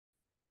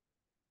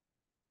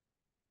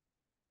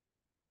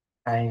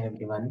Hi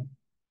everyone.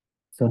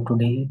 So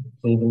today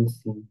we will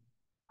see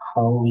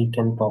how we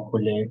can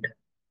populate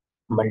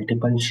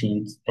multiple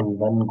sheets in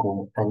one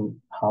go and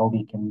how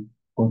we can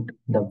put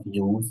the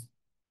views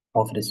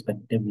of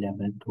respective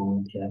level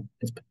to their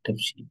respective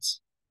sheets.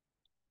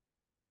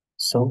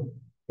 So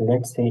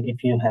let's say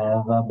if you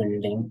have a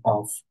building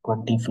of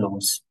 20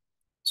 floors,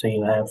 so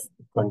you have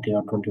 20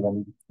 or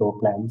 21 floor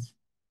plans.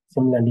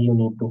 Similarly, you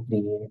need to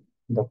create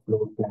the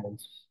floor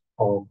plans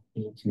of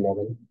each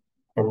level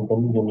and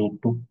then you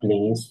need to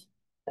place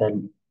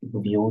the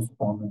views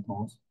on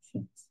those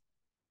sheets.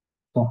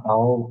 So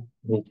how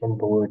we can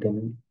do it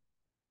in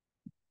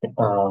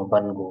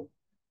one go?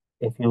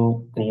 If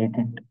you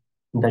created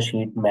the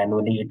sheet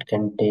manually, it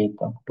can take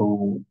up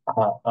to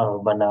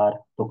 1 hour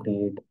to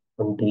create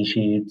 20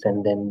 sheets,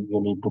 and then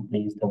you need to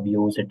place the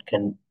views. It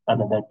can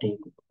another take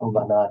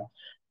 1 hour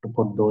to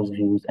put those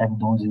views, and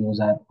those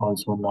views are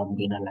also not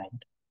been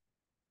aligned.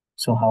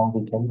 So how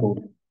we can do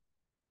that?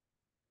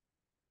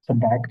 So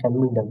that can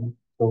be done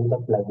through the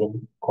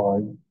plugin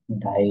called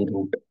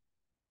Root.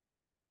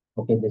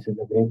 Okay, this is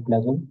a great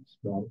plugin.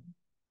 So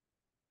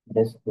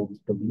this needs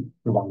to be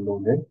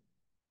downloaded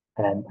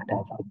and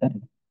attached with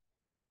the.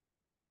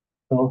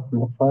 So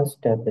the first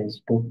step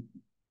is to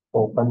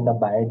open the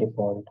by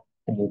default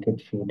created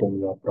sheet in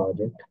your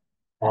project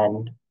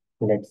and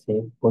let's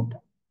say put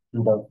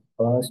the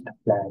first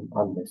plan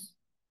on this.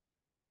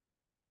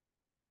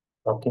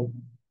 Okay,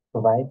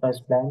 why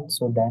first plan?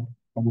 So that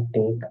you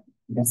take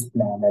this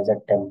plan as a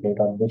template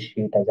or this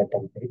sheet as a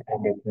template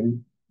and it will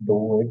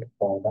do it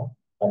for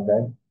the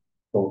other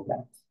floor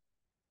plans.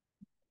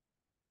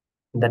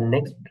 The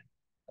next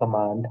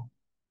command,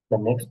 the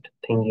next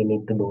thing you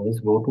need to do is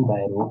go to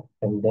Dynamo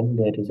and then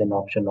there is an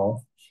option of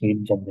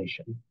sheet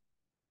generation.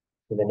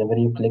 Whenever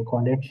you click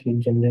on it, sheet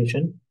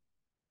generation,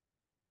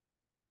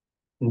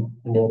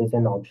 there is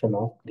an option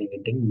of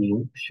creating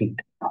new sheet.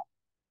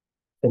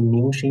 The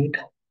new sheet,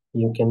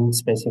 you can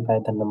specify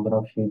the number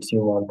of sheets you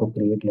want to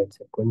create, let's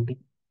say 20.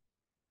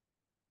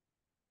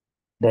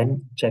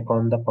 Then check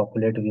on the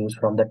populate views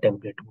from the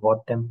template.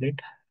 What template?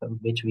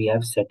 Which we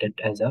have set it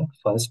as a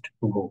first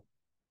go.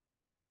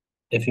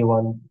 If you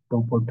want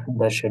to put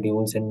the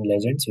schedules and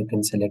legends, you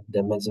can select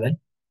them as well.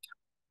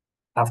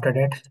 After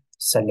that,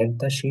 select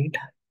the sheet,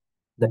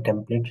 the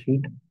template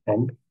sheet,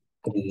 and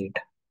create.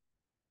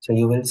 So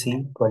you will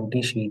see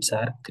 20 sheets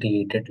are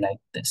created like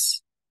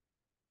this.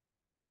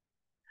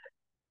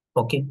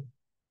 Okay,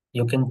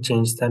 you can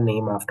change the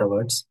name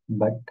afterwards,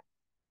 but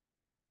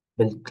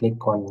we'll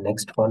click on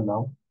next for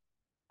now.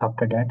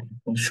 After that, it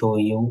will show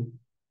you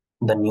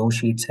the new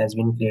sheets has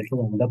been created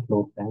on the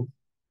floor plan.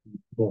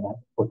 You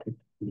have put it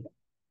here.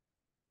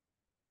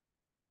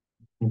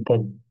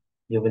 Then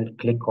you will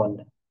click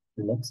on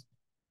next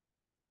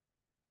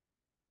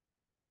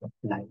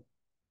apply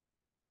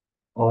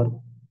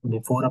or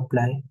before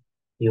apply,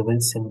 you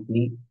will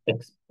simply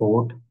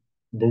export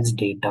this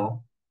data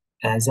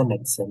as an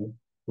Excel,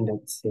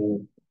 let's say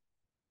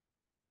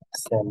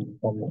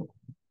sample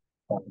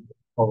file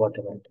or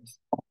whatever it is.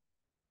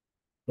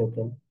 You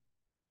can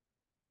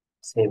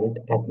save it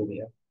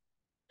everywhere.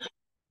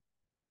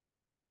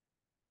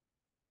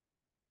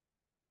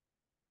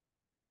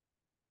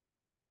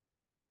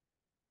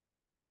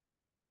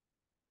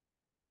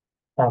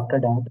 After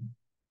that,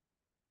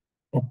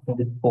 it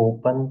will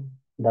open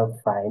the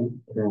file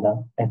in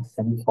the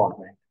Excel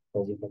format.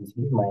 As you can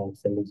see, my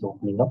Excel is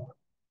opening up.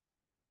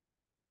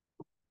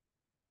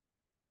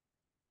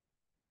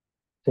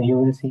 So you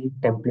will see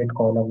template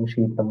column,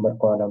 sheet number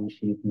column,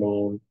 sheet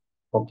name,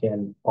 okay,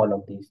 and all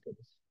of these things.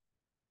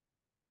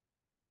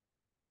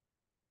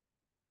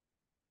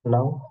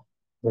 Now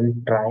we'll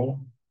try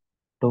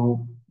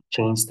to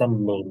change the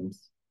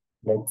names.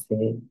 Let's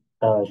say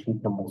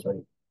sheet number,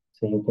 sorry.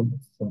 So you can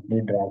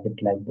simply drag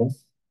it like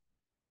this,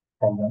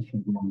 and the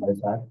sheet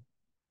numbers are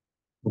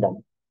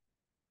done.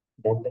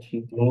 Then the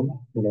sheet name,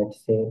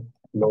 let's say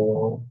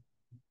floor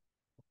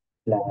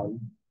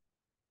plan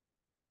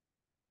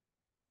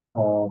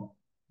uh,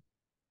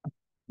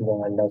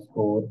 the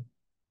underscore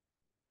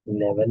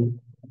level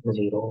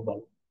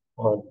 01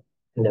 or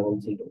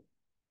level 0.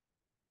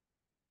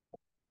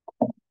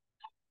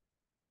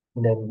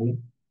 Then we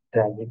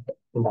drag it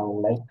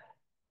down like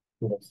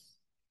this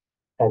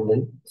and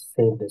we'll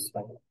save this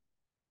file.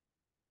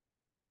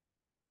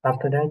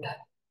 After that,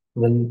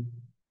 we'll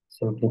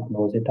simply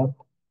close it up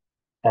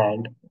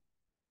and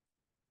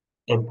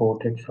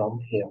import it from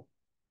here.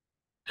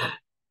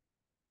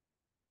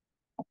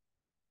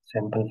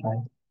 Sample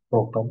file,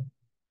 open.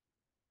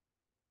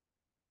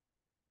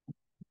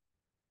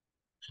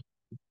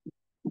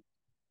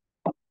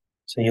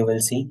 So you will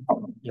see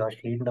your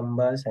sheet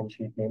numbers and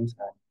sheet names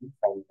are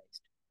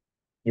finalized.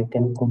 You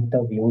can put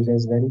the views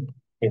as well.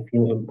 If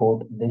you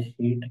import this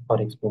sheet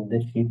or export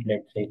this sheet,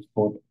 let's say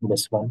export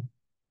this one,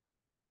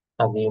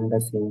 again the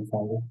same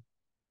file.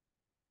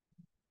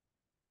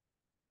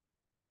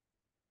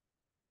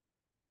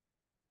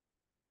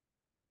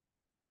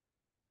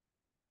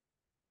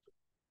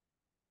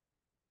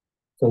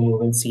 So you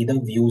will see the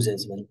views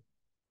as well.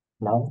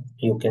 Now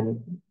you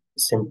can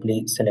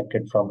simply select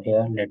it from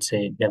here. Let's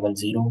say level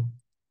 0.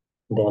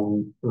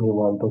 Then we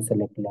want to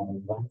select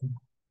level 1.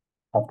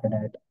 After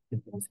that,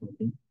 you can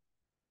simply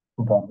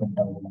drop it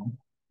down on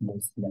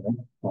this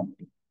level 1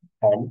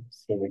 and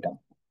save it up.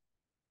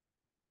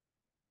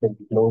 Then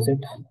close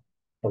it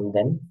and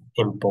then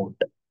import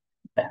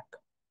back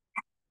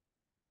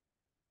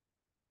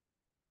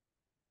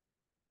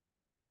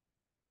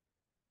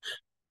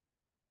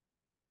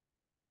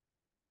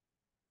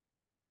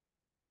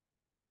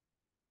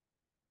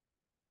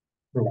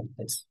like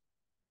this.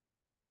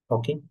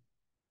 Okay.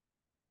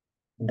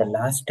 The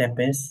last step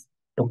is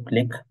to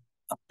click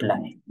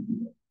apply.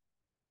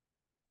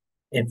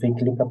 If we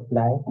click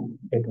apply,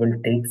 it will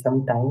take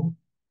some time,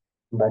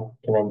 but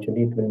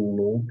eventually it will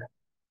make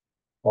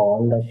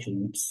all the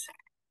sheets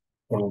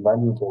in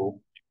one go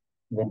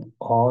with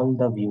all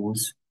the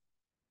views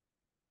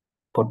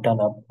put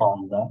up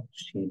on the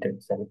sheet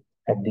itself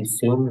at the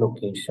same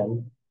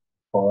location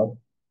for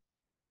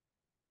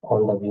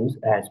all the views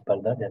as per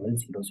the level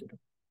 00.